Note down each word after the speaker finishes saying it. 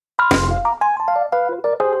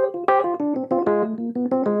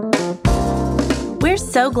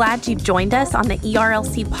so glad you've joined us on the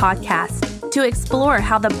ERLC podcast to explore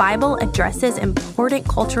how the Bible addresses important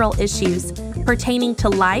cultural issues pertaining to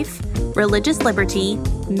life, religious liberty,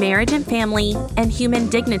 marriage and family, and human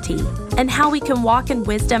dignity, and how we can walk in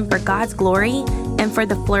wisdom for God's glory and for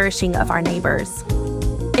the flourishing of our neighbors.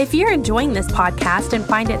 If you're enjoying this podcast and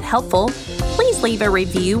find it helpful, please leave a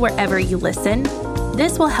review wherever you listen.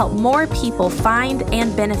 This will help more people find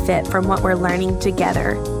and benefit from what we're learning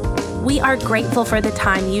together. We are grateful for the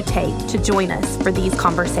time you take to join us for these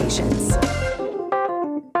conversations.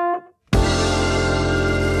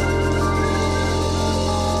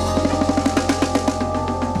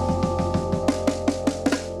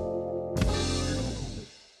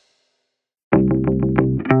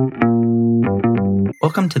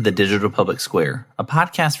 Welcome to the Digital Public Square, a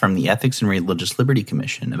podcast from the Ethics and Religious Liberty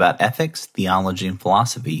Commission about ethics, theology, and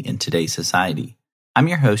philosophy in today's society. I'm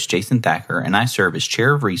your host, Jason Thacker, and I serve as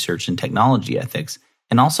Chair of Research and Technology Ethics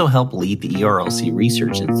and also help lead the ERLC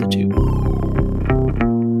Research Institute.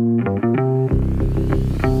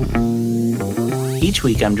 Each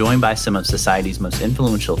week, I'm joined by some of society's most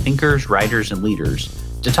influential thinkers, writers, and leaders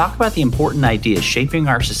to talk about the important ideas shaping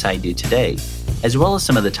our society today, as well as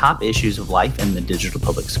some of the top issues of life in the digital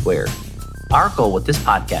public square. Our goal with this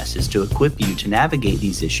podcast is to equip you to navigate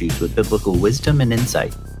these issues with biblical wisdom and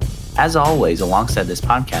insight. As always, alongside this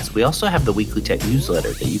podcast, we also have the weekly tech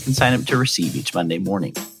newsletter that you can sign up to receive each Monday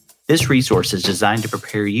morning. This resource is designed to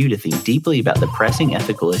prepare you to think deeply about the pressing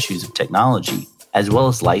ethical issues of technology, as well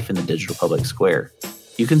as life in the digital public square.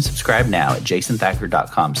 You can subscribe now at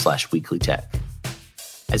jasonthacker.com/weeklytech.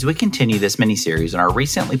 As we continue this mini-series on our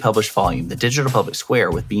recently published volume, The Digital Public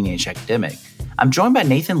Square with B&H Academic, I'm joined by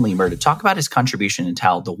Nathan Leamer to talk about his contribution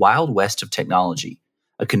entitled The Wild West of Technology,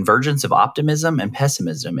 a convergence of optimism and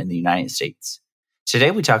pessimism in the United States.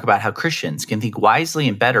 Today, we talk about how Christians can think wisely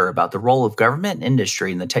and better about the role of government and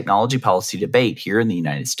industry in the technology policy debate here in the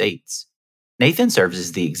United States. Nathan serves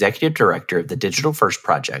as the Executive Director of the Digital First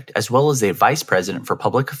Project, as well as the Vice President for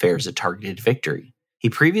Public Affairs at Targeted Victory. He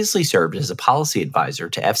previously served as a policy advisor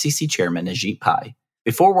to FCC Chairman Ajit Pai.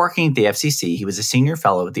 Before working at the FCC, he was a senior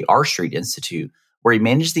fellow at the R Street Institute, where he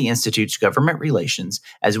managed the Institute's government relations,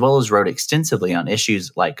 as well as wrote extensively on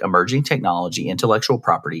issues like emerging technology, intellectual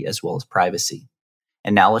property, as well as privacy.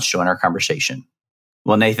 And now let's join our conversation.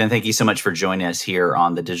 Well, Nathan, thank you so much for joining us here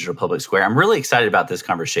on the Digital Public Square. I'm really excited about this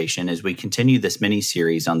conversation as we continue this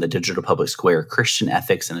mini-series on the Digital Public Square, Christian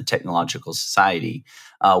Ethics in a Technological Society.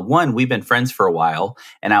 One, we've been friends for a while,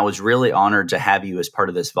 and I was really honored to have you as part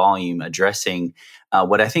of this volume addressing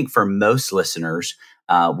what I think for most listeners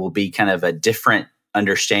will be kind of a different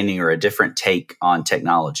understanding or a different take on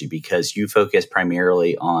technology, because you focus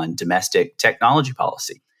primarily on domestic technology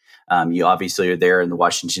policy. You obviously are there in the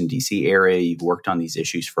Washington, D.C. area. You've worked on these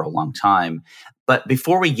issues for a long time. But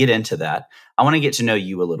before we get into that, I want to get to know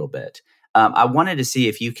you a little bit. I wanted to see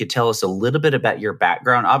if you could tell us a little bit about your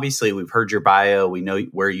background. Obviously, we've heard your bio. We know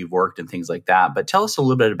where you've worked and things like that. But tell us a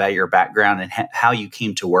little bit about your background and how you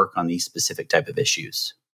came to work on these specific type of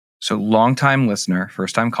issues. So long-time listener,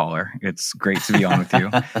 first-time caller. It's great to be on with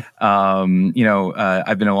you.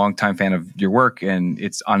 I've been a long-time fan of your work, and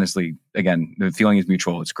it's honestly, again, the feeling is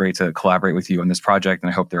mutual. It's great to collaborate with you on this project,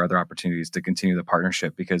 and I hope there are other opportunities to continue the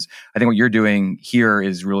partnership, because I think what you're doing here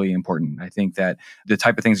is really important. I think that the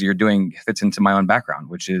type of things that you're doing fits into my own background,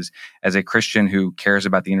 which is as a Christian who cares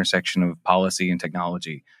about the intersection of policy and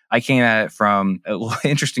technology. I came at it from an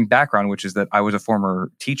interesting background, which is that I was a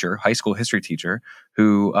former teacher, high school history teacher,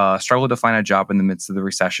 who struggled to find a job in the midst of the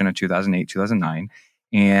recession of 2008, 2009,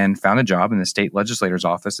 and found a job in the state legislator's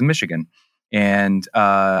office in Michigan. And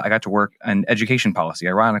I got to work on education policy,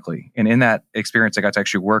 ironically. And in that experience, I got to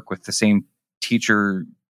actually work with the same teacher,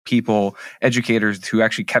 people, educators who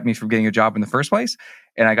actually kept me from getting a job in the first place.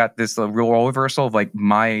 And I got this real role reversal of like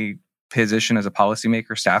my position as a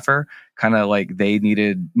policymaker, staffer, kind of like they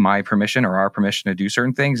needed my permission or our permission to do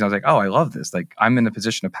certain things. And I was like, oh, I love this. Like I'm in a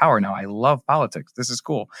position of power now. I love politics. This is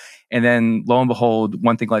cool. And then lo and behold,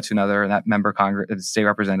 one thing led to another. And that member Congress, the state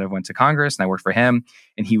representative went to Congress and I worked for him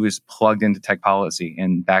and he was plugged into tech policy.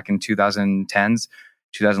 And back in 2010s,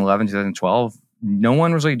 2011, 2012, no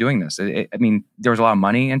one was really doing this. There was a lot of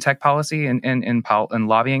money in tech policy and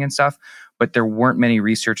lobbying and stuff, but there weren't many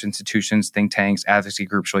research institutions, think tanks, advocacy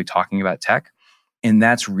groups really talking about tech. And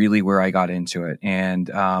that's really where I got into it. And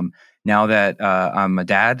now that I'm a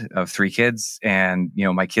dad of 3 kids and,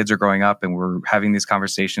 my kids are growing up and we're having these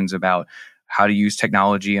conversations about how to use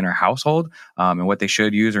technology in our household and what they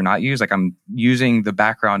should use or not use. Like I'm using the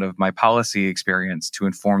background of my policy experience to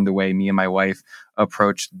inform the way me and my wife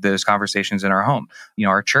approach those conversations in our home.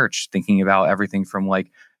 Our church, thinking about everything from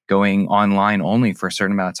like going online only for a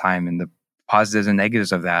certain amount of time, and the positives and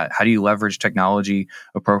negatives of that. How do you leverage technology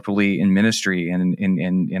appropriately in ministry and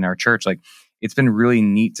in our church? Like, it's been really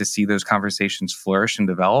neat to see those conversations flourish and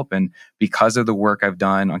develop. And because of the work I've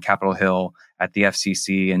done on Capitol Hill, at the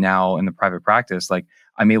FCC, and now in the private practice, like,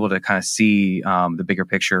 I'm able to kind of see the bigger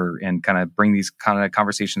picture and kind of bring these kind of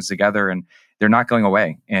conversations together, and they're not going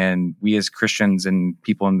away. And we as Christians and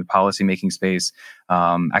people in the policy-making space,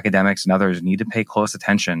 academics and others, need to pay close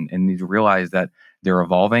attention and need to realize that they're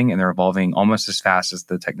evolving, and they're evolving almost as fast as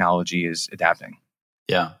the technology is adapting.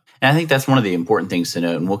 Yeah. And I think that's one of the important things to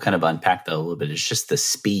note, and we'll kind of unpack that a little bit, is just the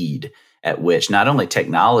speed at which not only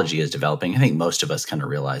technology is developing. I think most of us kind of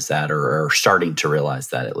realize that, or are starting to realize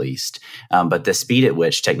that at least, but the speed at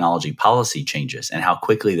which technology policy changes and how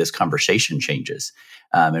quickly this conversation changes.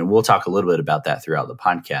 And we'll talk a little bit about that throughout the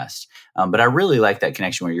podcast. But I really like that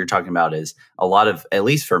connection where you're talking about is a lot of, at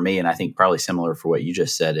least for me, and I think probably similar for what you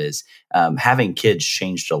just said, is having kids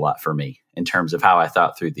changed a lot for me in terms of how I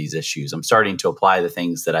thought through these issues. I'm starting to apply the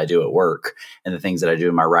things that I do at work and the things that I do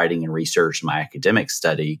in my writing and research and my academic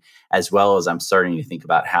study, as well as I'm starting to think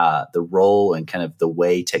about how the role and kind of the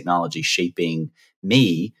way technology is shaping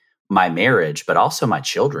me, my marriage, but also my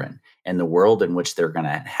children and the world in which they're going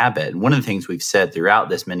to inhabit. And one of the things we've said throughout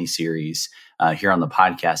this mini-series here on the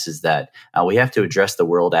podcast is that we have to address the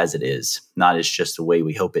world as it is, not as just the way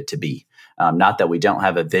we hope it to be. Not that we don't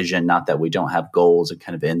have a vision, not that we don't have goals and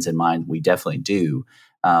kind of ends in mind. We definitely do.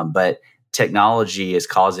 But technology is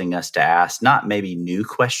causing us to ask not maybe new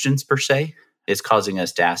questions per se. It's causing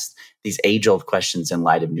us to ask these age-old questions in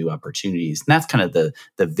light of new opportunities. And that's kind of the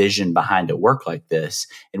vision behind a work like this.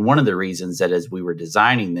 And one of the reasons that as we were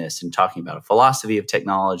designing this and talking about a philosophy of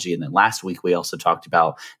technology, and then last week we also talked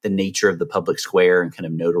about the nature of the public square and kind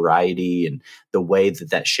of notoriety and the way that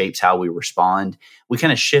that shapes how we respond, we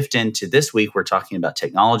kind of shift into this week, we're talking about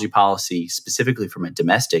technology policy, specifically from a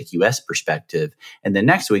domestic U.S. perspective. And then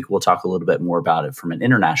next week, we'll talk a little bit more about it from an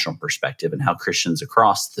international perspective and how Christians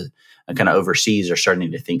across the kind of overseas are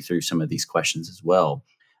starting to think through some of these questions as well.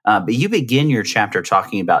 But you begin your chapter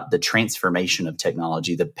talking about the transformation of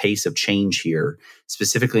technology, the pace of change here,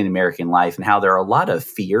 specifically in American life, and how there are a lot of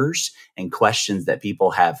fears and questions that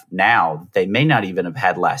people have now that they may not even have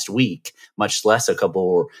had last week, much less a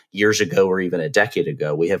couple years ago or even a decade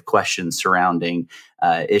ago. We have questions surrounding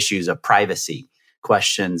issues of privacy,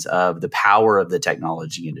 questions of the power of the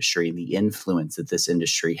technology industry and the influence that this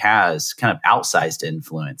industry has, kind of outsized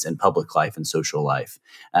influence in public life and social life.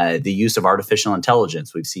 The use of artificial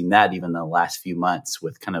intelligence, we've seen that even in the last few months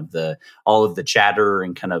with kind of all of the chatter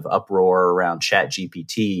and kind of uproar around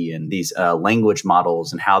ChatGPT and these language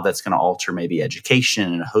models and how that's going to alter maybe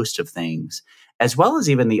education and a host of things, as well as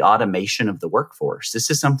even the automation of the workforce. This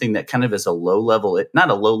is something that kind of is not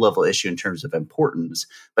a low level issue in terms of importance,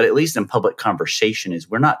 but at least in public conversation is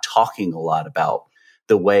we're not talking a lot about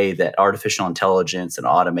the way that artificial intelligence and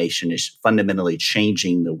automation is fundamentally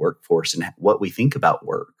changing the workforce and what we think about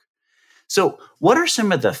work. So what are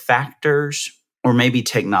some of the factors or maybe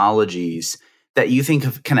technologies that you think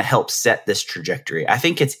have kind of helped set this trajectory? I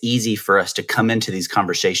think it's easy for us to come into these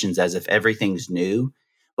conversations as if everything's new.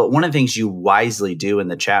 But one of the things you wisely do in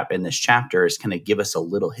this chapter is kind of give us a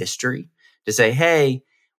little history to say, hey,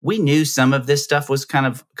 we knew some of this stuff was kind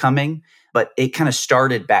of coming, but it kind of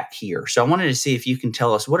started back here. So I wanted to see if you can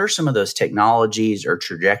tell us what are some of those technologies or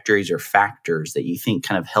trajectories or factors that you think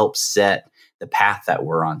kind of help set the path that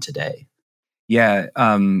we're on today. Yeah,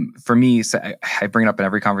 for me, so I bring it up in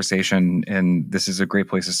every conversation, and this is a great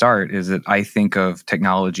place to start, is that I think of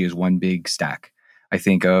technology as one big stack. I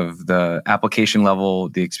think of the application level,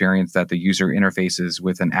 the experience that the user interfaces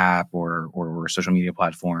with an app or a social media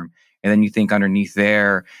platform. And then you think underneath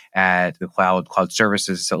there at the cloud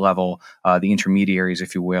services level, the intermediaries,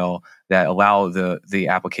 if you will, that allow the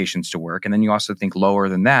applications to work. And then you also think lower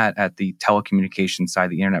than that at the telecommunications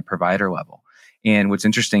side, the internet provider level. And what's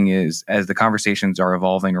interesting is as the conversations are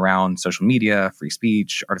evolving around social media, free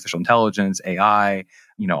speech, artificial intelligence, AI,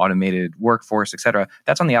 automated workforce, et cetera,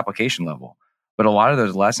 that's on the application level. But a lot of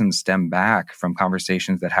those lessons stem back from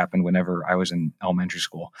conversations that happened whenever I was in elementary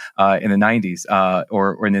school in the 90s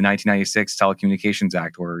or in the 1996 Telecommunications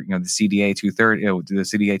Act, or the CDA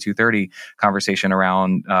 230 conversation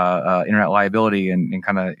around internet liability and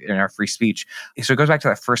kind of internet free speech. So it goes back to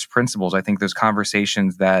that first principles. I think those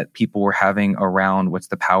conversations that people were having around what's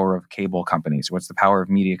the power of cable companies, what's the power of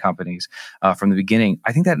media companies from the beginning.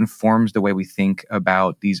 I think that informs the way we think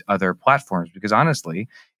about these other platforms, because honestly,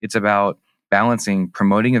 it's about balancing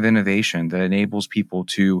promoting of innovation that enables people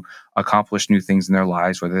to accomplish new things in their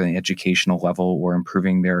lives, whether at an educational level or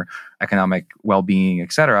improving their economic well-being,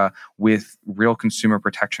 et cetera, with real consumer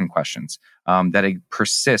protection questions that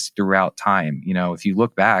persist throughout time. If you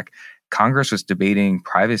look back, Congress was debating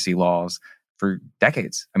privacy laws for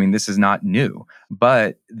decades. I mean, this is not new,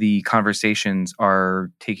 but the conversations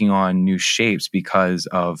are taking on new shapes because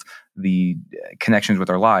of the connections with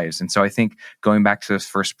our lives. And so I think going back to those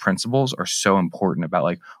first principles are so important about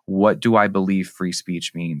like, what do I believe free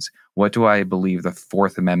speech means? What do I believe the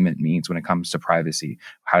Fourth Amendment means when it comes to privacy?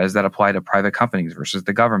 How does that apply to private companies versus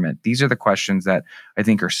the government? These are the questions that I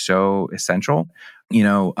think are so essential.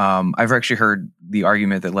 I've actually heard the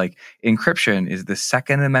argument that like encryption is the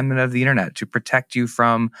Second Amendment of the internet to protect you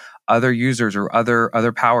from other users or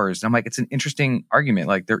other powers. And I'm like, it's an interesting argument.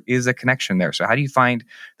 Like there is a connection there. So how do you find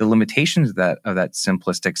the limitations of that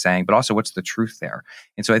simplistic saying, but also what's the truth there?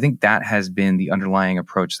 And so I think that has been the underlying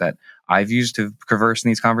approach that I've used to converse in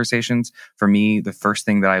these conversations. For me, the first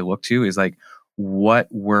thing that I look to is like, what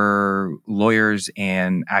were lawyers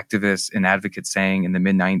and activists and advocates saying in the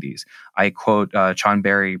mid-90s? I quote Sean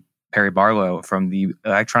Perry Barlow from the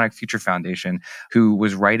Electronic Future Foundation, who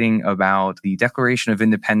was writing about the Declaration of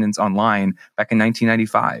Independence online back in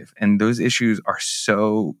 1995. And those issues are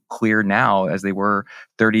so clear now as they were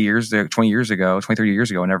 30 years ago, 30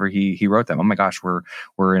 years ago, whenever he wrote them. Oh my gosh,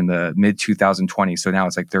 we're in the mid 2020s. So now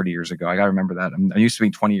it's like 30 years ago. I got to remember that. I used to be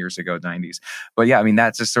 20 years ago, 90s. But yeah, I mean,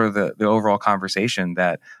 that's just sort of the overall conversation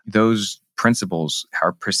that those principles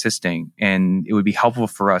are persisting. And it would be helpful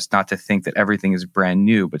for us not to think that everything is brand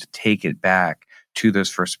new, but to take it back to those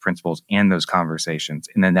first principles and those conversations.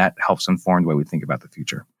 And then that helps inform the way we think about the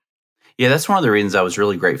future. Yeah, that's one of the reasons I was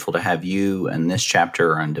really grateful to have you in this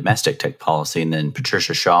chapter on domestic tech policy, and then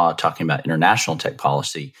Patricia Shaw talking about international tech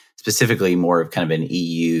policy, specifically more of kind of an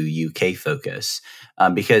EU-UK focus.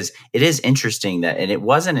 Because it is interesting that, and it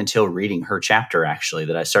wasn't until reading her chapter actually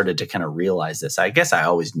that I started to kind of realize this. I guess I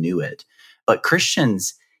always knew it. But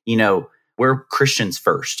Christians, we're Christians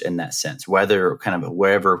first in that sense, whether kind of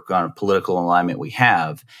wherever kind of political alignment we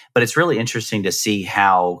have. But it's really interesting to see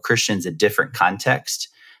how Christians in different contexts,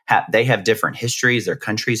 they have different histories, their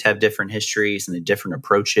countries have different histories and the different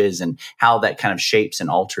approaches, and how that kind of shapes and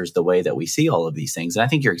alters the way that we see all of these things. And I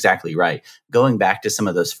think you're exactly right. Going back to some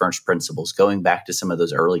of those first principles, going back to some of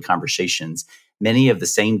those early conversations, many of the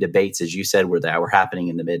same debates, as you said, that were happening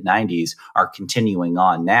in the mid-90s are continuing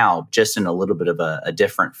on now, just in a little bit of a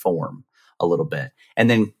different form, a little bit. And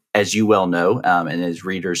then, as you well know, and as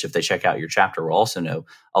readers, if they check out your chapter, will also know,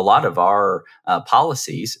 a lot of our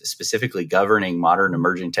policies, specifically governing modern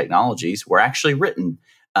emerging technologies, were actually written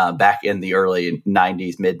back in the early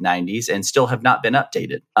 90s, mid-90s, and still have not been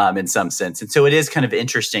updated in some sense. And so it is kind of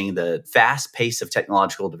interesting, the fast pace of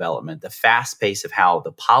technological development, the fast pace of how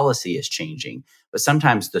the policy is changing, but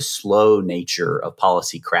sometimes the slow nature of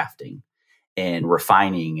policy crafting and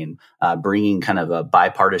refining and bringing kind of a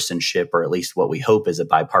bipartisanship, or at least what we hope is a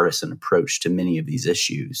bipartisan approach to many of these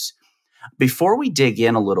issues. Before we dig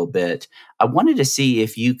in a little bit, I wanted to see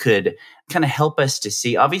if you could kind of help us to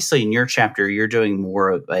see, obviously in your chapter, you're doing more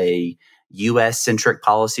of a US-centric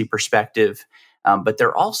policy perspective, but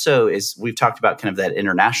there also is, we've talked about kind of that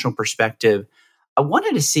international perspective. I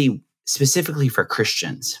wanted to see specifically for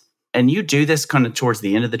Christians, and you do this kind of towards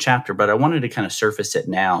the end of the chapter, but I wanted to kind of surface it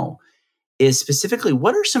now, is specifically,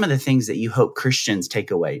 what are some of the things that you hope Christians take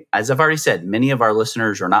away? As I've already said, many of our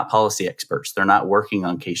listeners are not policy experts. They're not working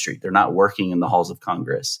on K Street. They're not working in the halls of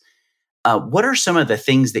Congress. What are some of the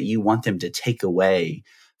things that you want them to take away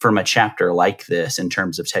from a chapter like this in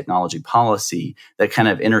terms of technology policy that kind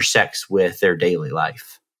of intersects with their daily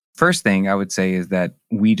life? First thing I would say is that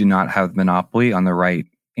we do not have monopoly on the right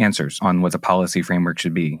answers on what the policy framework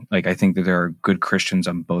should be. Like, I think that there are good Christians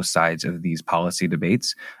on both sides of these policy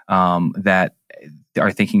debates that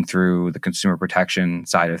are thinking through the consumer protection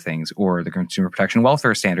side of things, or the consumer protection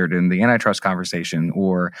welfare standard in the antitrust conversation,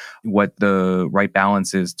 or what the right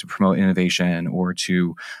balance is to promote innovation or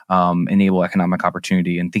to enable economic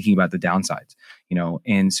opportunity, and thinking about the downsides.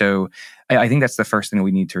 And so I think that's the first thing that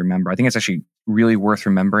we need to remember. I think it's actually really worth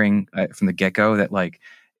remembering from the get-go that like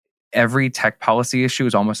every tech policy issue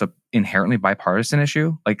is almost an inherently bipartisan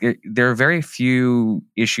issue. There are very few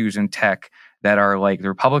issues in tech that are like the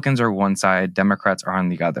Republicans are one side, Democrats are on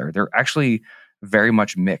the other. They're actually very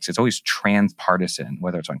much mixed. It's always transpartisan,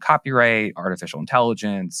 whether it's on copyright, artificial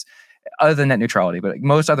intelligence, other than net neutrality. But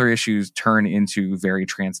most other issues turn into very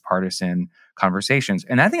transpartisan conversations.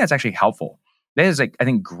 And I think that's actually helpful. That is, I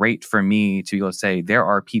think, great for me to be able to say there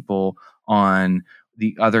are people on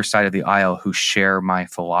the other side of the aisle who share my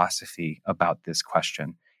philosophy about this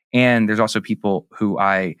question. And there's also people who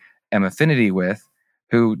I am affinity with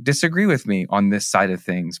who disagree with me on this side of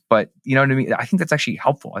things. But you know what I mean? I think that's actually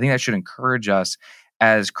helpful. I think that should encourage us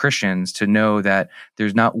as Christians to know that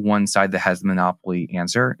there's not one side that has the monopoly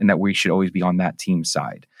answer and that we should always be on that team's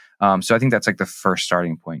side. So I think that's like the first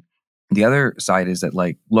starting point. The other side is that,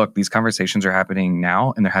 like, look, these conversations are happening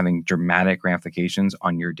now and they're having dramatic ramifications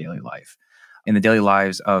on your daily life, in the daily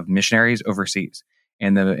lives of missionaries overseas.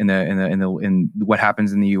 And what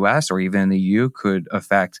happens in the US or even in the EU could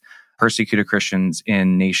affect persecuted Christians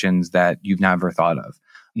in nations that you've never thought of.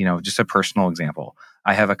 You know, just a personal example.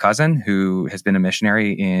 I have a cousin who has been a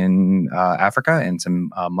missionary in Africa and some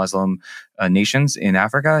Muslim nations in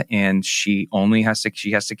Africa, and she has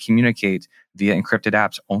to communicate via encrypted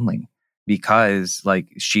apps only, because like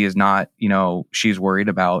she is not, you know, she's worried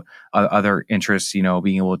about other interests, you know,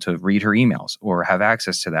 being able to read her emails or have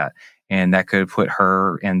access to that, and that could put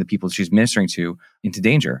her and the people she's ministering to into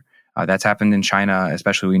danger. That's happened in China,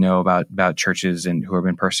 especially. We know about churches and who have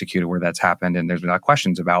been persecuted where that's happened, and there's been a lot of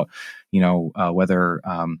questions about, you know, whether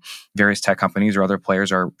various tech companies or other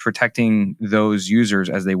players are protecting those users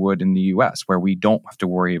as they would in the U.S., where we don't have to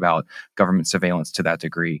worry about government surveillance to that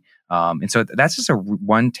degree. And so that's just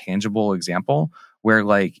one tangible example where,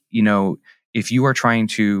 like, you know, if you are trying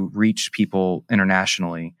to reach people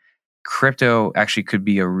internationally, crypto actually could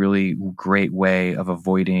be a really great way of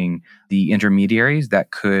avoiding the intermediaries that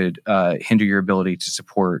could hinder your ability to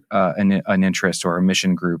support an interest or a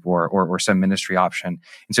mission group or some ministry option.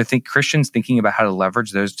 And so I think Christians thinking about how to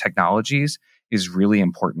leverage those technologies is really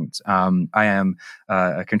important. I am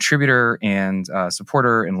a contributor and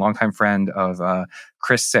supporter and longtime friend of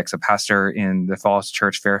Chris Six, a pastor in the Falls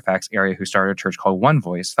Church, Fairfax area, who started a church called One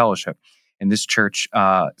Voice Fellowship. And this church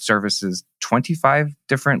services 25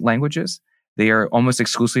 different languages. They are almost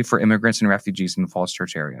exclusively for immigrants and refugees in the Falls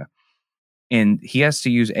Church area. And he has to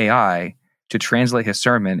use AI to translate his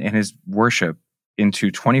sermon and his worship into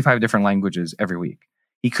 25 different languages every week.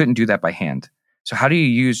 He couldn't do that by hand. So how do you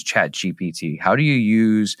use ChatGPT? How do you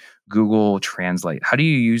use Google Translate? How do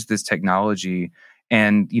you use this technology?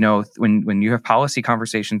 And, you know, when you have policy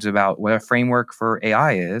conversations about what a framework for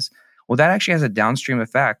AI is, well, that actually has a downstream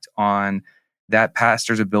effect on that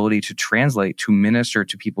pastor's ability to translate, to minister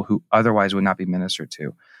to people who otherwise would not be ministered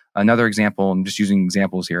to. Another example, I'm just using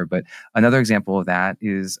examples here, but another example of that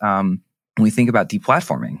is when we think about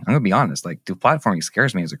deplatforming. I'm going to be honest, like, deplatforming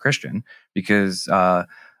scares me as a Christian, because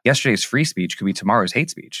yesterday's free speech could be tomorrow's hate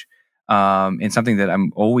speech. And something that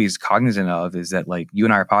I'm always cognizant of is that, like, you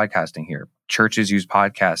and I are podcasting here. Churches use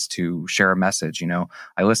podcasts to share a message. You know,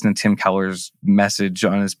 I listen to Tim Keller's message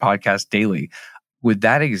on his podcast daily. Would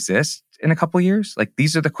that exist in a couple of years? Like,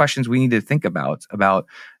 these are the questions we need to think about,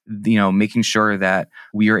 you know, making sure that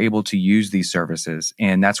we are able to use these services.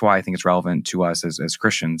 And that's why I think it's relevant to us as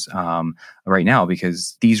Christians right now,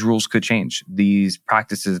 because these rules could change. These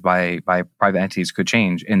practices by private entities could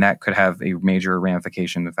change, and that could have a major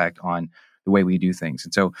ramification effect on the way we do things.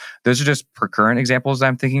 And so those are just current examples that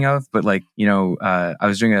I'm thinking of. But, like, you know, I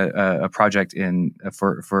was doing a project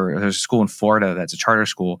for there's a school in Florida that's a charter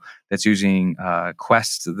school that's using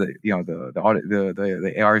Quest, the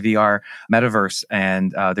AR VR metaverse,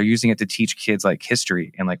 and they're using it to teach kids like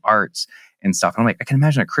history and like arts and stuff. And I'm like, I can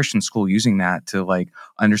imagine a Christian school using that to, like,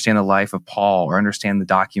 understand the life of Paul or understand the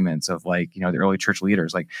documents of, like, you know, the early church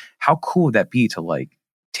leaders. Like, how cool would that be to, like,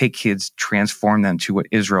 take kids, transform them to what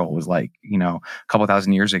Israel was like, you know, a couple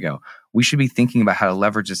thousand years ago? We should be thinking about how to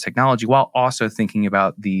leverage this technology while also thinking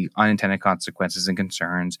about the unintended consequences and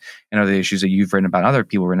concerns and other issues that you've written about, other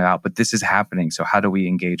people written about. But this is happening. So how do we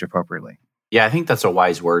engage appropriately? Yeah, I think that's a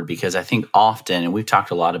wise word, because I think often, and we've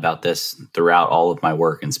talked a lot about this throughout all of my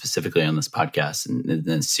work and specifically on this podcast and in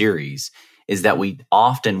this series, is that we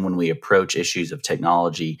often, when we approach issues of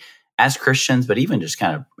technology as Christians, but even just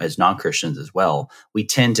kind of as non-Christians as well, we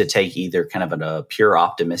tend to take either kind of a pure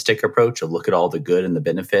optimistic approach of look at all the good and the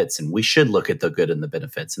benefits, and we should look at the good and the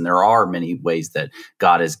benefits. And there are many ways that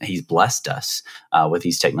He's blessed us with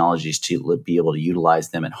these technologies to be able to utilize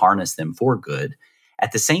them and harness them for good.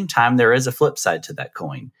 At the same time, there is a flip side to that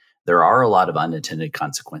coin. There are a lot of unintended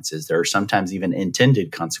consequences. There are sometimes even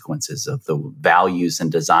intended consequences of the values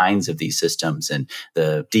and designs of these systems and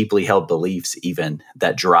the deeply held beliefs even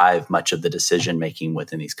that drive much of the decision-making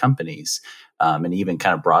within these companies, and even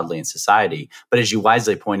kind of broadly in society. But as you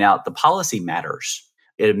wisely point out, the policy matters.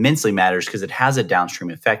 It immensely matters because it has a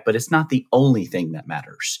downstream effect, but it's not the only thing that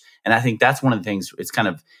matters. And I think that's one of the things,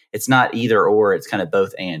 it's not either or, it's kind of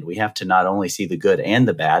both and. We have to not only see the good and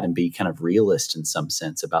the bad and be kind of realist in some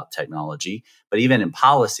sense about technology, but even in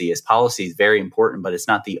policy, as policy is very important, but it's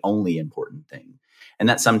not the only important thing. And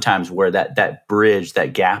that's sometimes where that bridge,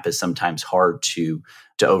 that gap is sometimes hard to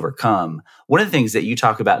overcome. One of the things that you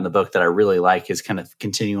talk about in the book that I really like is kind of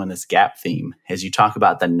continuing this gap theme, as you talk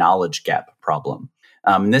about the knowledge gap problem.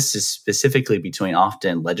 And this is specifically between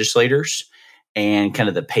often legislators and kind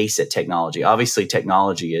of the pace at technology. Obviously,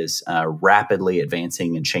 technology is rapidly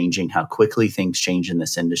advancing and changing how quickly things change in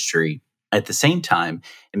this industry. At the same time,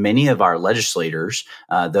 many of our legislators,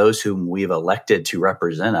 those whom we've elected to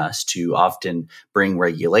represent us to often bring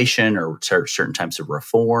regulation or certain types of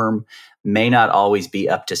reform, may not always be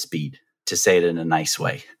up to speed, to say it in a nice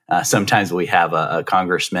way. Sometimes we have a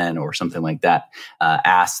congressman or something like that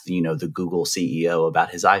ask, the Google CEO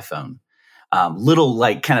about his iPhone. Little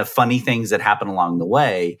like kind of funny things that happen along the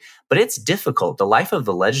way, but it's difficult. The life of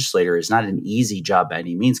the legislator is not an easy job by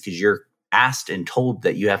any means, because you're asked and told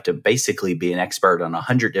that you have to basically be an expert on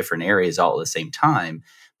 100 different areas all at the same time.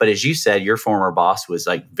 But as you said, your former boss was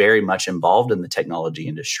like very much involved in the technology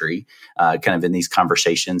industry, kind of in these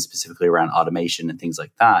conversations, specifically around automation and things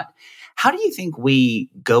like that. How do you think we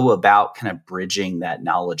go about kind of bridging that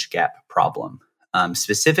knowledge gap problem,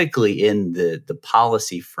 specifically in the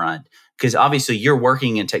policy front? Because obviously you're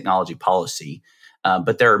working in technology policy,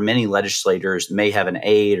 but there are many legislators, may have an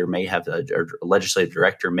aide or may have a legislative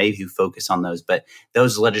director, maybe who focus on those, but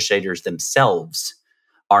those legislators themselves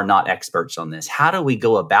are not experts on this. How do we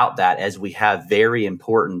go about that as we have very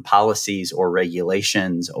important policies or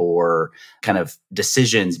regulations or kind of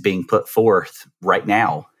decisions being put forth right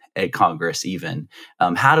now at Congress even?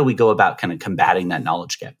 How do we go about kind of combating that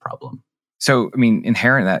knowledge gap problem? So, I mean,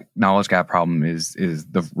 inherent in that knowledge gap problem is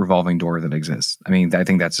the revolving door that exists. I mean, I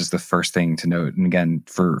think that's just the first thing to note. And again,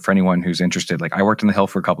 for anyone who's interested, like I worked on the Hill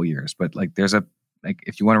for a couple of years, but like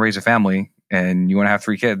if you want to raise a family and you want to have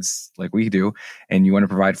 3 kids like we do, and you want to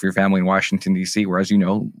provide for your family in Washington, D.C., where, as you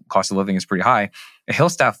know, cost of living is pretty high, a Hill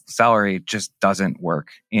staff salary just doesn't work.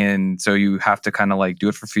 And so you have to kind of like do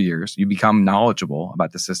it for a few years. You become knowledgeable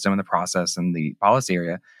about the system and the process and the policy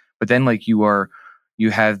area. But then like you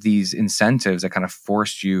have these incentives that kind of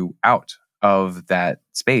force you out of that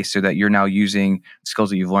space so that you're now using skills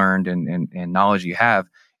that you've learned and knowledge you have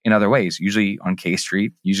in other ways, usually on K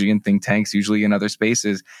Street, usually in think tanks, usually in other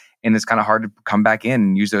spaces. And it's kind of hard to come back in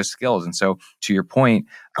and use those skills. And so to your point,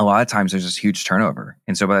 a lot of times there's this huge turnover.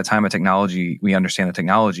 And so by the time we understand the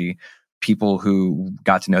technology, people who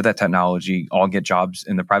got to know that technology all get jobs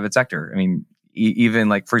in the private sector. I mean, even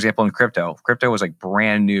like, for example, in crypto was like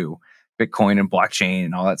brand new. Bitcoin and blockchain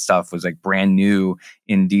and all that stuff was like brand new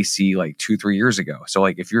in DC like 2-3 years ago. So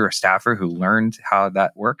like if you're a staffer who learned how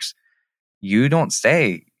that works, you don't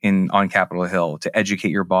stay on Capitol Hill to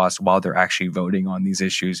educate your boss while they're actually voting on these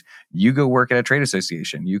issues. You go work at a trade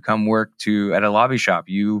association. You come work at a lobby shop.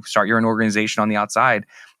 You start your own organization on the outside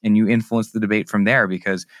and you influence the debate from there,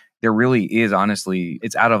 because there really is, honestly,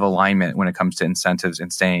 it's out of alignment when it comes to incentives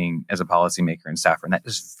and staying as a policymaker and staffer. And that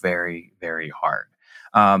is very, very hard.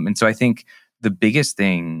 And so I think the biggest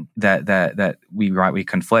thing that we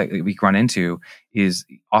run into is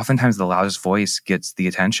oftentimes the loudest voice gets the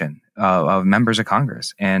attention of members of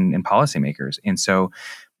Congress and policymakers. And so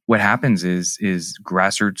what happens is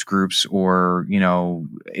grassroots groups or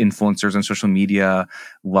influencers on social media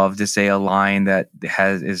love to say a line that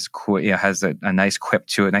has a nice quip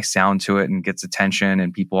to it, nice sound to it, and gets attention,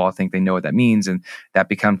 and people all think they know what that means, and that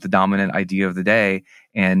becomes the dominant idea of the day.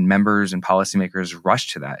 And members and policymakers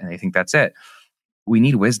rush to that, and they think that's it. We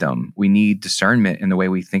need wisdom. We need discernment in the way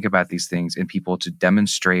we think about these things, and people to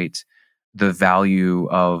demonstrate the value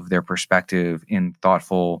of their perspective in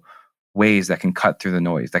thoughtful ways that can cut through the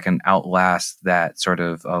noise, that can outlast that sort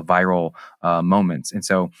of viral moments. And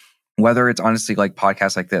so whether it's honestly like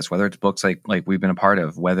podcasts like this, whether it's books like we've been a part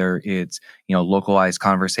of, whether it's, localized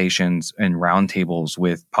conversations and roundtables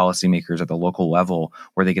with policymakers at the local level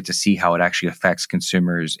where they get to see how it actually affects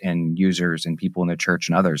consumers and users and people in the church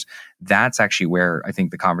and others, that's actually where I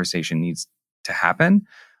think the conversation needs to happen.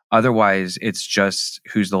 Otherwise, it's just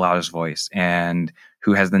who's the loudest voice and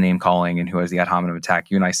who has the name calling and who has the ad hominem attack.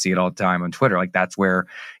 You and I see it all the time on Twitter. Like that's where,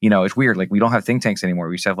 it's weird. Like we don't have think tanks anymore.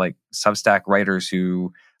 We used to have like Substack writers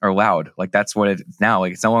who are loud. Like that's what it's now.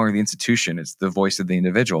 Like it's no longer the institution. It's the voice of the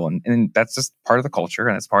individual. And that's just part of the culture.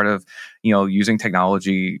 And it's part of, using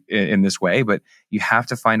technology in this way. But you have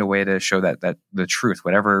to find a way to show that the truth,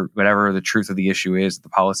 whatever the truth of the issue is, the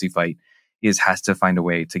policy fight has to find a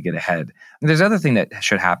way to get ahead. And there's another thing that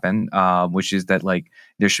should happen, which is that like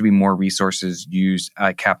there should be more resources used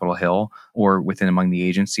at Capitol Hill or among the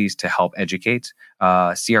agencies to help educate.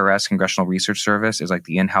 CRS, Congressional Research Service, is like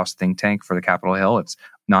the in-house think tank for the Capitol Hill. It's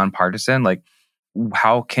nonpartisan. Like,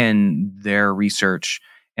 how can their research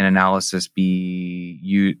and analysis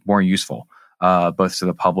be more useful? both to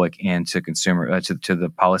the public and to consumer to the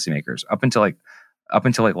policymakers. Up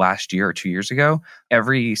until last year or 2 years ago,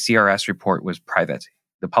 every CRS report was private.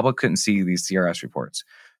 The public couldn't see these CRS reports.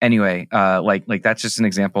 Anyway, like that's just an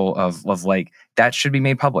example of like that should be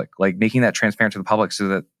made public, like making that transparent to the public so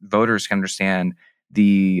that voters can understand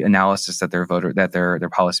the analysis that their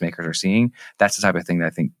policymakers are seeing. That's the type of thing that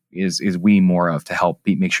I think is we more of to help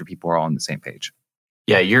make sure people are all on the same page.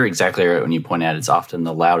 Yeah, you're exactly right when you point out it's often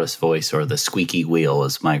the loudest voice or the squeaky wheel,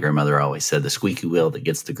 as my grandmother always said, the squeaky wheel that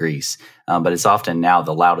gets the grease. But it's often now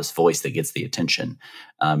the loudest voice that gets the attention.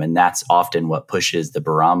 And that's often what pushes the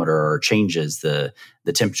barometer or changes the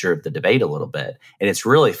temperature of the debate a little bit. And it's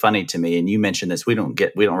really funny to me, and you mentioned this, we don't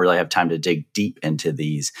really have time to dig deep into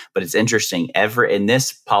these, but it's interesting. In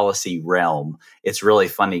this policy realm, it's really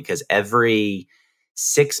funny because every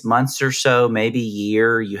 6 months or so, maybe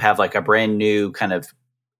year, you have like a brand new kind of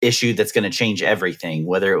issue that's going to change everything,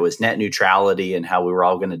 whether it was net neutrality and how we were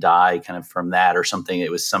all going to die kind of from that or something. It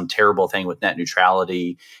was some terrible thing with net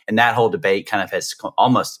neutrality. And that whole debate kind of has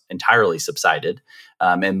almost entirely subsided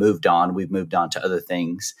and moved on. We've moved on to other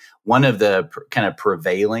things. One of the kind of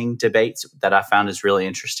prevailing debates that I found is really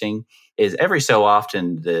interesting is every so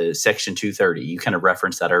often the Section 230, you kind of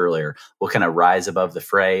referenced that earlier, will kind of rise above the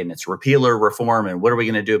fray, and it's repeal or reform, and what are we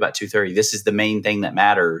going to do about 230? This is the main thing that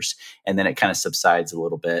matters, and then it kind of subsides a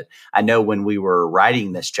little bit. I know when we were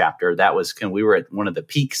writing this chapter, that was we were at one of the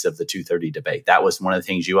peaks of the 230 debate. That was one of the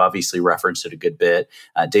things you obviously referenced it a good bit.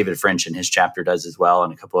 David French in his chapter does as well,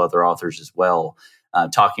 and a couple other authors as well,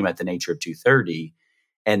 talking about the nature of 230.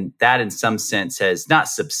 And that in some sense has not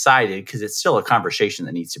subsided because it's still a conversation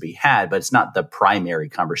that needs to be had, but it's not the primary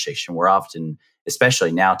conversation. We're often,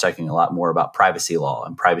 especially now, talking a lot more about privacy law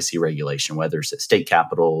and privacy regulation, whether it's at state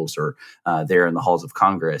capitals or there in the halls of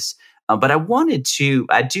Congress. But I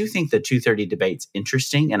do think the 230 debate's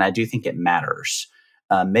interesting, and I do think it matters.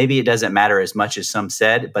 Maybe it doesn't matter as much as some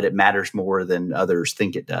said, but it matters more than others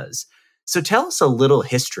think it does. So tell us a little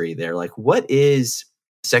history there. Like, what is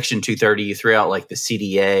Section 230? You threw out like the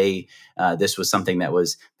CDA. This was something that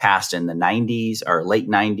was passed in the 90s or late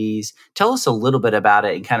 90s. Tell us a little bit about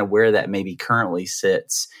it and kind of where that maybe currently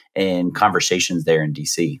sits in conversations there in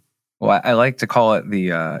DC. Well, I like to call it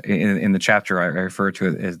in the chapter I refer to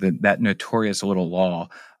it as that notorious little law,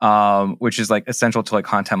 which is like essential to like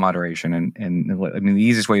content moderation. And I mean, the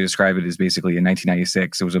easiest way to describe it is basically in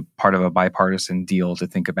 1996, it was a part of a bipartisan deal to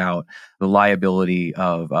think about the liability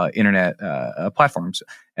of internet platforms.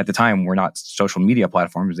 At the time, were not social media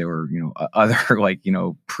platforms; they were other like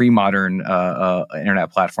pre-modern internet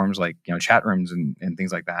platforms like chat rooms and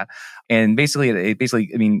things like that. And basically, it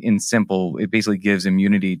basically gives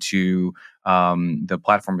immunity to the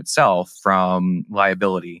platform itself from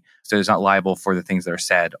liability. So it's not liable for the things that are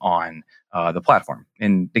said on the platform.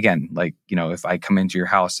 And again, like, if I come into your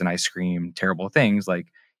house and I scream terrible things, like,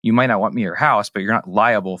 you might not want me in your house, but you're not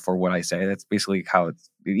liable for what I say. That's basically how it's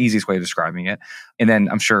the easiest way of describing it. And then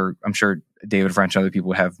I'm sure David French and other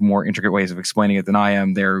people have more intricate ways of explaining it than I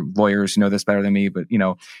am. They're lawyers who know this better than me, but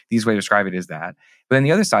the easiest way to describe it is that. But then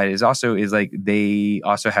the other side is like they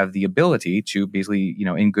also have the ability to basically,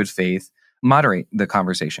 in good faith, moderate the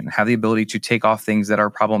conversation, have the ability to take off things that are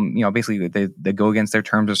basically they go against their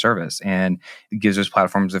terms of service, and it gives those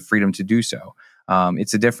platforms the freedom to do so.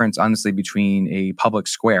 It's a difference, honestly, between a public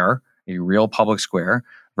square, a real public square,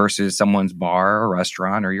 versus someone's bar or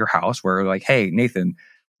restaurant or your house where like, hey, Nathan,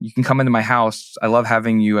 you can come into my house. I love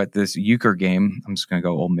having you at this euchre game. I'm just going to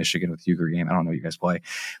go Old Michigan with euchre game. I don't know what you guys play.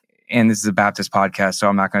 And this is a Baptist podcast, so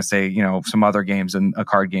I'm not going to say, some other games and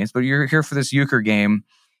card games, but you're here for this euchre game.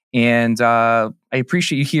 And I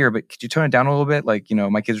appreciate you here, but could you tone it down a little bit? Like,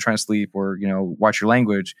 my kids are trying to sleep, or, watch your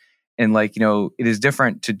language. And like, it is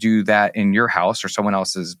different to do that in your house or someone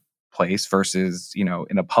else's place versus,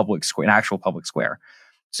 in a public square, an actual public square.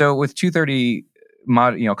 So with 230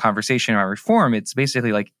 conversation or reform, it's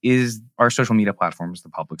basically like, is our social media platforms the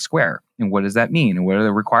public square? And what does that mean? And what are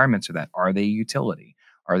the requirements of that? Are they utility?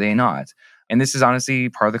 Are they not? And this is honestly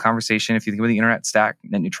part of the conversation. If you think about the internet stack,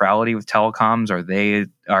 net neutrality with telecoms, are they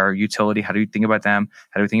our utility? How do you think about them?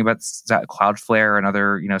 How do we think about Cloudflare and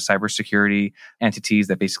other, cybersecurity entities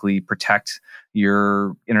that basically protect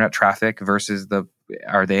your internet traffic versus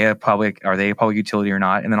are they a public utility or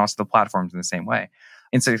not? And then also the platforms in the same way.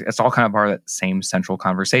 And so it's all kind of part of that same central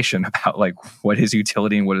conversation about like what is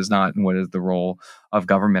utility and what is not, and what is the role of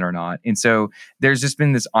government or not. And so there's just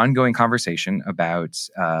been this ongoing conversation about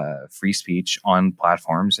free speech on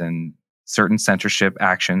platforms and certain censorship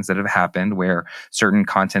actions that have happened where certain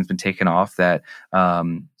content's been taken off that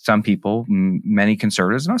some people, many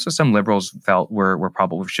conservatives and also some liberals felt were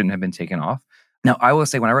probably shouldn't have been taken off. Now, I will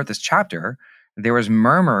say when I wrote this chapter, there was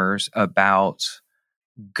murmurs about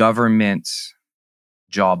government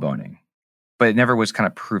jawboning, but it never was kind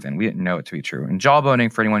of proven. We didn't know it to be true. And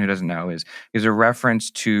jawboning, for anyone who doesn't know, is a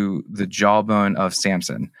reference to the jawbone of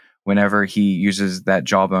Samson whenever he uses that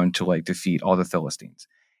jawbone to like defeat all the Philistines.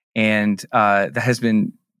 And that has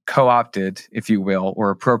been co-opted, if you will, or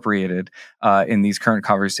appropriated in these current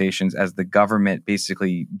conversations as the government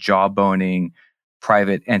basically jawboning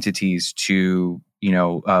private entities to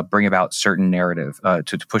bring about certain narrative,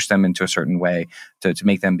 to push them into a certain way, to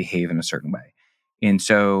make them behave in a certain way. And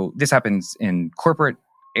so this happens in corporate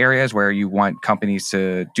areas where you want companies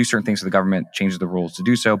to do certain things so the government changes the rules to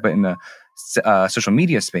do so. But in the social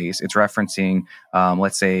media space, it's referencing,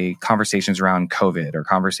 let's say, conversations around COVID or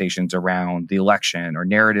conversations around the election or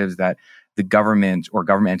narratives that the government or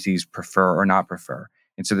government entities prefer or not prefer.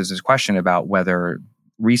 And so there's this question about whether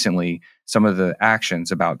recently some of the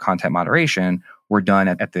actions about content moderation were done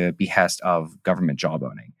at the behest of government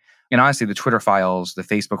jawboning. And honestly, the Twitter files, the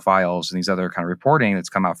Facebook files, and these other kind of reporting that's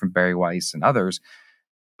come out from Bari Weiss and others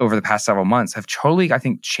over the past several months have totally, I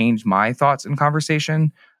think, changed my thoughts and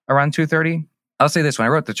conversation around 230. I'll say this, when I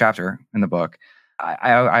wrote the chapter in the book,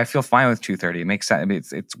 I feel fine with 230. It makes sense. I mean,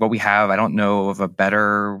 it's what we have. I don't know of a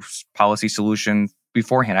better policy solution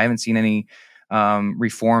beforehand. I haven't seen any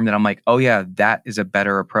reform that I'm like, oh yeah, that is a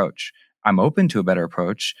better approach. I'm open to a better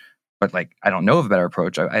approach, but like, I don't know of a better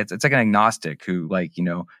approach. It's like an agnostic who like,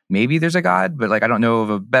 maybe there's a God, but like, I don't know of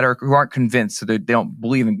a better, who aren't convinced, so they don't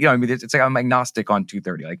believe in, I mean, it's like I'm agnostic on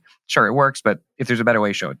 230. Like, sure, it works, but if there's a better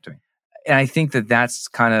way, show it to me. And I think that that's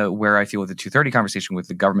kind of where I feel with the 230 conversation with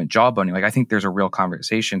the government jawboning. Like, I think there's a real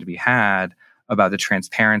conversation to be had about the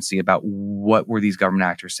transparency about what were these government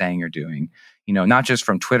actors saying or doing, not just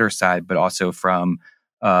from Twitter's side, but also from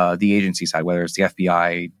the agency side, whether it's the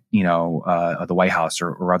FBI, the White House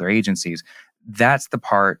or other agencies. That's the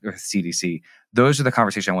part of CDC. Those are the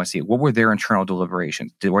conversations I want to see. What were their internal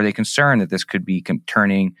deliberations? Were they concerned that this could be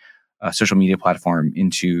turning a social media platform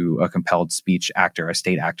into a compelled speech actor, a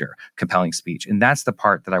state actor, compelling speech? And that's the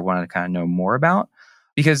part that I want to kind of know more about.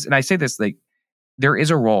 Because, and I say this, like, there is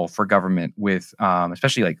a role for government with,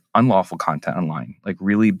 especially like unlawful content online, like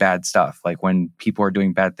really bad stuff, like when people are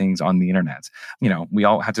doing bad things on the internet. We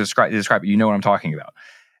all have to describe it. You know what I'm talking about.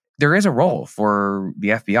 There is a role for the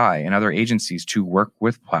FBI and other agencies to work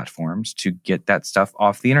with platforms to get that stuff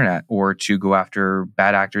off the internet or to go after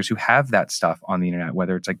bad actors who have that stuff on the internet,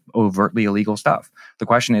 whether it's like overtly illegal stuff. The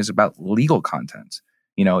question is about legal content.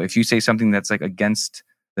 If you say something that's like against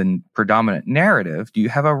the predominant narrative, do you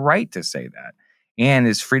have a right to say that? And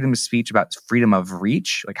is freedom of speech about freedom of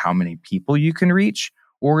reach, like how many people you can reach?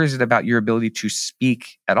 Or is it about your ability to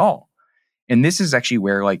speak at all? And this is actually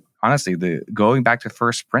where, like, honestly, the going back to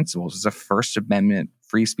first principles is a First Amendment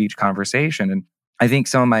free speech conversation. And I think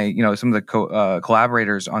some of the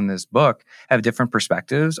collaborators on this book have different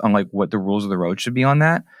perspectives on like what the rules of the road should be on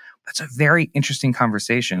that. That's a very interesting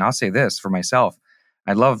conversation. I'll say this for myself.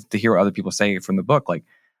 I'd love to hear what other people say from the book. Like,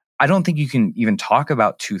 I don't think you can even talk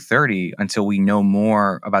about 230 until we know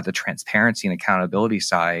more about the transparency and accountability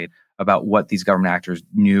side about what these government actors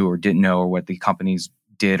knew or didn't know, or what the companies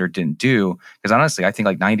did or didn't do. Because honestly, I think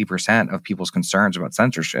like 90% of people's concerns about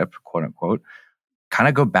censorship, quote unquote, kind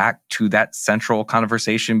of go back to that central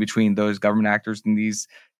conversation between those government actors and these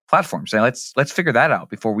platforms. And let's figure that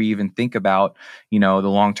out before we even think about, the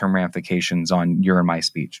long-term ramifications on your and my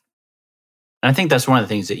speech. And I think that's one of the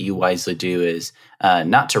things that you wisely do is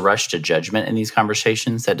not to rush to judgment in these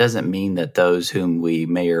conversations. That doesn't mean that those whom we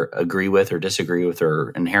may agree with or disagree with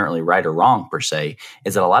are inherently right or wrong per se,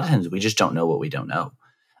 is that a lot of times we just don't know what we don't know.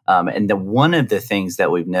 And one of the things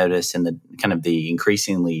that we've noticed in the kind of the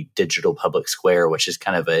increasingly digital public square, which is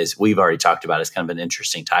kind of, as we've already talked about, is kind of an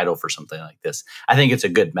interesting title for something like this. I think it's a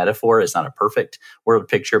good metaphor. It's not a perfect world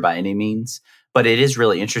picture by any means, but it is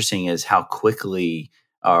really interesting is how quickly,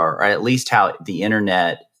 or at least how the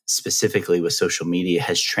internet, specifically with social media,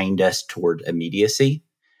 has trained us toward immediacy.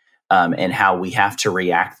 And how we have to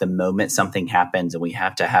react the moment something happens, and we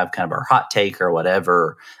have to have kind of our hot take or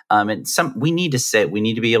whatever. We need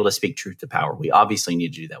to be able to speak truth to power. We obviously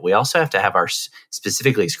need to do that. We also have to have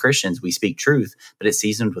specifically as Christians, we speak truth, but it's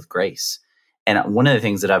seasoned with grace. And one of the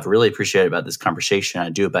things that I've really appreciated about this conversation, I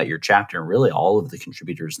do about your chapter, and really all of the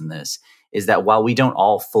contributors in this, is that while we don't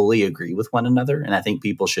all fully agree with one another, and I think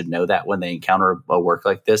people should know that when they encounter a work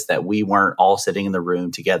like this, that we weren't all sitting in the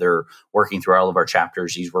room together working through all of our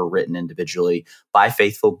chapters. These were written individually by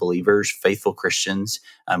faithful believers, faithful Christians.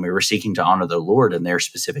 We were seeking to honor the Lord in their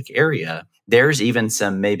specific area. there's even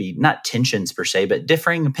some maybe not tensions per se, but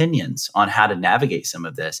differing opinions on how to navigate some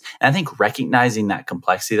of this. And I think recognizing that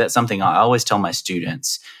complexity, that's something I always tell my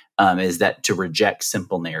students, is that to reject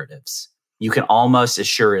simple narratives. You can almost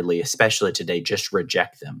assuredly, especially today, just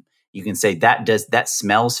reject them. You can say that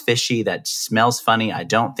smells fishy, that smells funny. I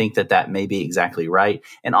don't think that may be exactly right.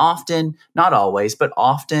 And often, not always, but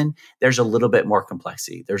often there's a little bit more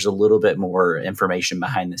complexity. There's a little bit more information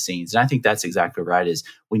behind the scenes. And I think that's exactly right, is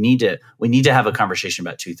we need to have a conversation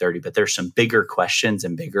about 230, but there's some bigger questions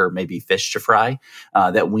and bigger maybe fish to fry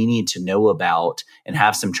that we need to know about and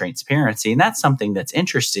have some transparency. And that's something that's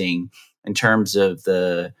interesting in terms of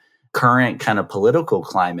the current kind of political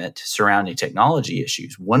climate surrounding technology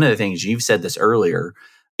issues. One of the things, you've said this earlier,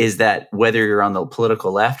 is that whether you're on the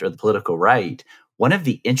political left or the political right, one of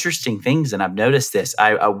the interesting things, and I've noticed this,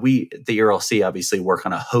 we at the ERLC obviously work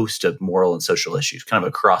on a host of moral and social issues kind of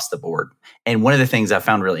across the board. And one of the things I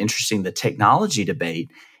found really interesting, the technology debate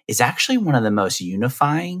is actually one of the most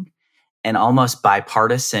unifying and almost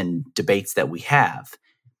bipartisan debates that we have.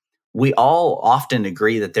 We all often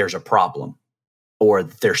agree that there's a problem, or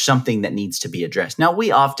there's something that needs to be addressed. Now,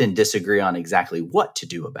 we often disagree on exactly what to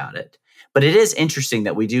do about it, but it is interesting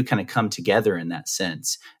that we do kind of come together in that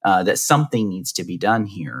sense, that something needs to be done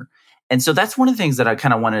here. And so that's one of the things that I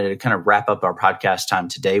kind of wanted to kind of wrap up our podcast time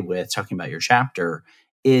today with, talking about your chapter,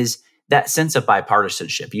 is that sense of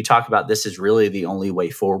bipartisanship. You talk about this is really the only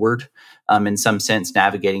way forward, in some sense,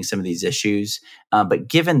 navigating some of these issues. But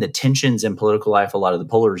given the tensions in political life, a lot of the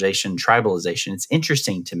polarization, tribalization, it's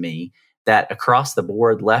interesting to me that across the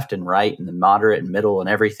board, left and right, and the moderate and middle and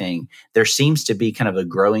everything, there seems to be kind of a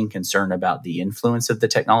growing concern about the influence of the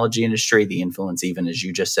technology industry, the influence, even as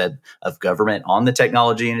you just said, of government on the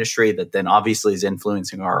technology industry, that then obviously is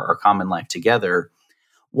influencing our common life together.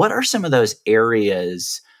 What are some of those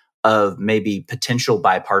areas of maybe potential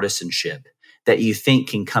bipartisanship that you think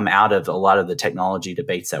can come out of a lot of the technology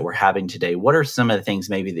debates that we're having today? What are some of the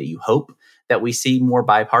things maybe that you hope that we see more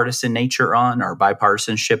bipartisan nature on, or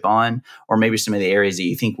bipartisanship on, or maybe some of the areas that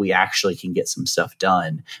you think we actually can get some stuff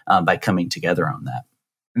done by coming together on that?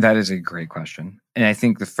 That is a great question. And I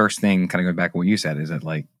think the first thing, kind of going back to what you said, is that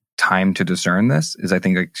like time to discern this is, I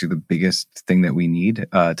think, actually the biggest thing that we need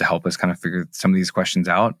to help us kind of figure some of these questions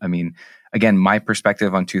out. I mean, again, my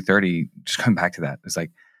perspective on 230, just coming back to that, is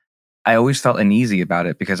like, I always felt uneasy about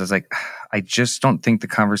it because I was like, I just don't think the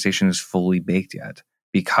conversation is fully baked yet,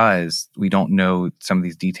 because we don't know some of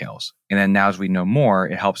these details. And then now as we know more,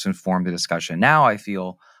 it helps inform the discussion. Now I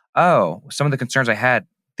feel, some of the concerns I had,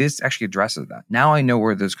 this actually addresses that. Now I know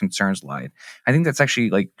where those concerns lied. I think that's actually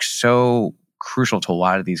like so crucial to a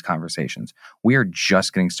lot of these conversations. We are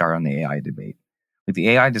just getting started on the AI debate. Like, the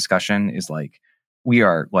AI discussion is like, we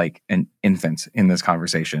are like an infant in this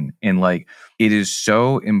conversation. And like, it is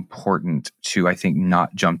so important to, I think,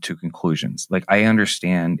 not jump to conclusions. Like, I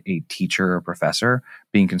understand a teacher or professor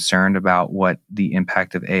being concerned about what the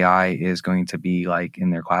impact of AI is going to be like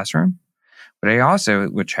in their classroom. But I also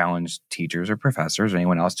would challenge teachers or professors or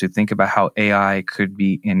anyone else to think about how AI could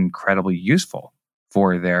be incredibly useful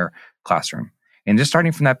for their classroom. And just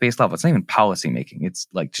starting from that base level, it's not even policy making. It's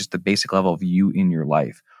like just the basic level of you in your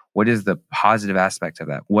life. What is the positive aspect of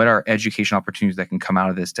that? What are educational opportunities that can come out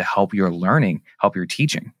of this to help your learning, help your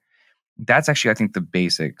teaching? That's actually, I think, the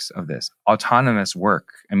basics of this. Autonomous work.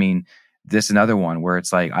 I mean, this is another one where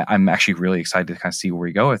it's like, I'm actually really excited to kind of see where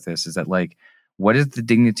we go with this, is that like, what does the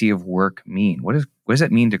dignity of work mean? What does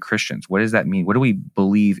that mean to Christians? What does that mean? What do we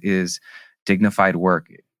believe is dignified work?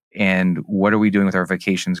 And what are we doing with our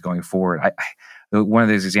vacations going forward? One of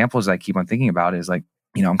those examples I keep on thinking about is like,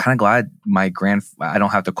 I'm kind of glad I don't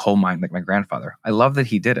have to coal mine like my grandfather. I love that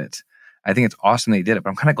he did it. I think it's awesome that he did it, but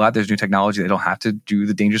I'm kind of glad there's new technology that don't have to do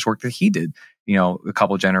the dangerous work that he did, a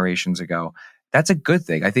couple generations ago. That's a good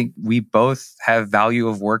thing. I think we both have value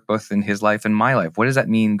of work, both in his life and my life. What does that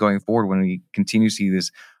mean going forward when we continue to see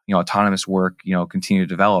this, autonomous work, continue to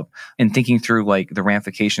develop, and thinking through like the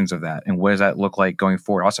ramifications of that, and what does that look like going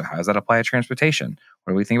forward? Also, how does that apply to transportation?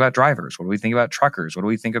 What do we think about drivers? What do we think about truckers? What do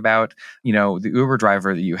we think about, the Uber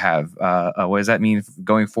driver that you have? What does that mean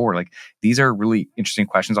going forward? Like, these are really interesting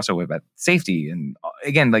questions. Also, what about safety? And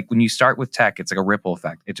again, like when you start with tech, it's like a ripple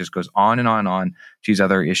effect. It just goes on and on and on to these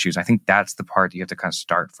other issues. I think that's the part that you have to kind of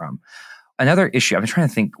start from. Another issue, I'm trying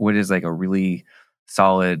to think what is like a really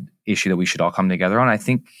solid issue that we should all come together on. I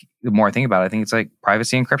think the more I think about it, I think it's like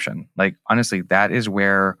privacy encryption. Like, honestly, that is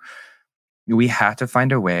where we have to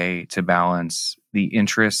find a way to balance the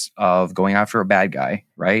interests of going after a bad guy,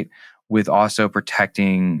 right, with also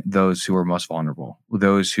protecting those who are most vulnerable,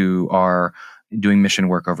 those who are, doing mission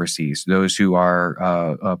work overseas, those who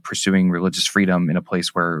are pursuing religious freedom in a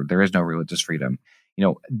place where there is no religious freedom.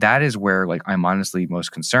 That is where I'm honestly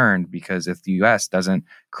most concerned, because if the U.S. doesn't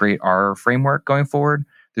create our framework going forward,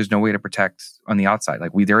 there's no way to protect on the outside.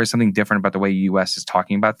 There is something different about the way the U.S. is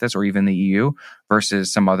talking about this, or even the EU,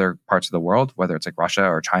 versus some other parts of the world, whether it's Russia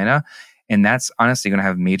or China. And that's honestly going to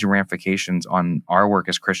have major ramifications on our work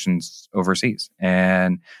as Christians overseas.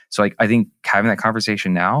 And so I think having that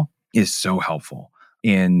conversation now is so helpful.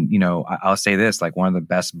 And, I'll say this, one of the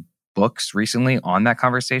best books recently on that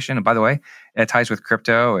conversation, and by the way, it ties with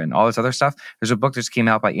crypto and all this other stuff. There's a book that just came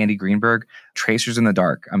out by Andy Greenberg, Tracers in the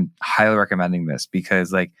Dark. I'm highly recommending this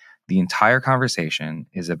because the entire conversation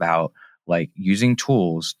is about using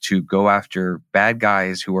tools to go after bad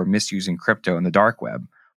guys who are misusing crypto in the dark web,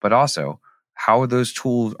 but also how those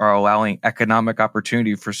tools are allowing economic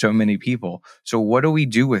opportunity for so many people. So what do we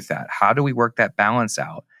do with that? How do we work that balance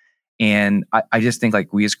out? And I just think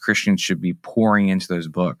we as Christians should be pouring into those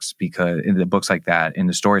books, because in the books like that, in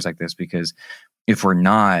the stories like this, because if we're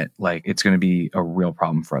not, it's going to be a real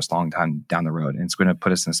problem for us a long time down the road. And it's going to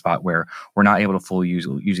put us in a spot where we're not able to fully use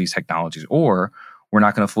these technologies, or we're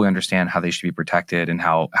not going to fully understand how they should be protected and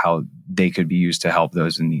how they could be used to help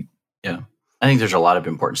those in need. Yeah. I think there's a lot of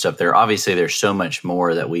important stuff there. Obviously, there's so much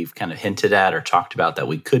more that we've kind of hinted at or talked about that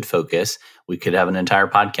we could focus. We could have an entire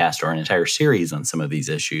podcast or an entire series on some of these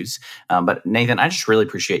issues. But Nathan, I just really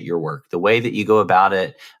appreciate your work, the way that you go about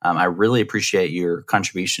it. I really appreciate your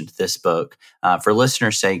contribution to this book. For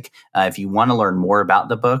listeners' sake, if you want to learn more about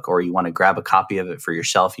the book, or you want to grab a copy of it for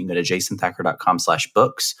yourself, you can go to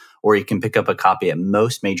jasonthacker.com/books, or you can pick up a copy at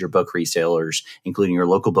most major book resellers, including your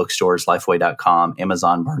local bookstores, Lifeway.com,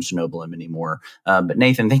 Amazon, Barnes & Noble, and many more. But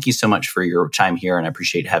Nathan, thank you so much for your time here, and I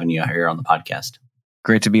appreciate having you here on the podcast.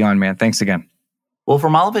 Great to be on, man. Thanks again. Well,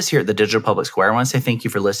 from all of us here at the Digital Public Square, I want to say thank you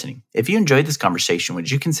for listening. If you enjoyed this conversation, would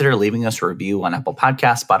you consider leaving us a review on Apple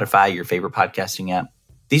Podcasts, Spotify, your favorite podcasting app?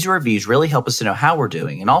 These reviews really help us to know how we're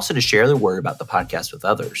doing, and also to share the word about the podcast with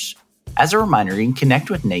others. As a reminder, you can connect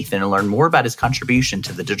with Nathan and learn more about his contribution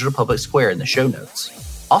to the Digital Public Square in the show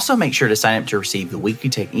notes. Also, make sure to sign up to receive the Weekly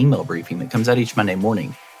Tech email briefing that comes out each Monday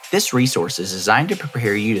morning. This resource is designed to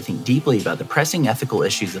prepare you to think deeply about the pressing ethical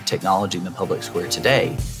issues of technology in the public square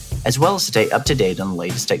today, as well as to stay up to date on the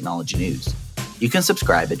latest technology news. You can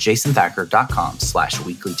subscribe at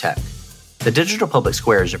jasonthacker.com/weeklytech. The Digital Public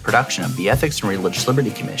Square is a production of the Ethics and Religious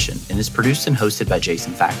Liberty Commission and is produced and hosted by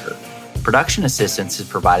Jason Thacker. Production assistance is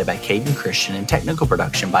provided by Caden Christian and technical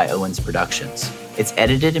production by Owens Productions. It's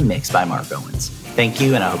edited and mixed by Mark Owens. Thank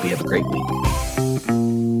you, and I hope you have a great week.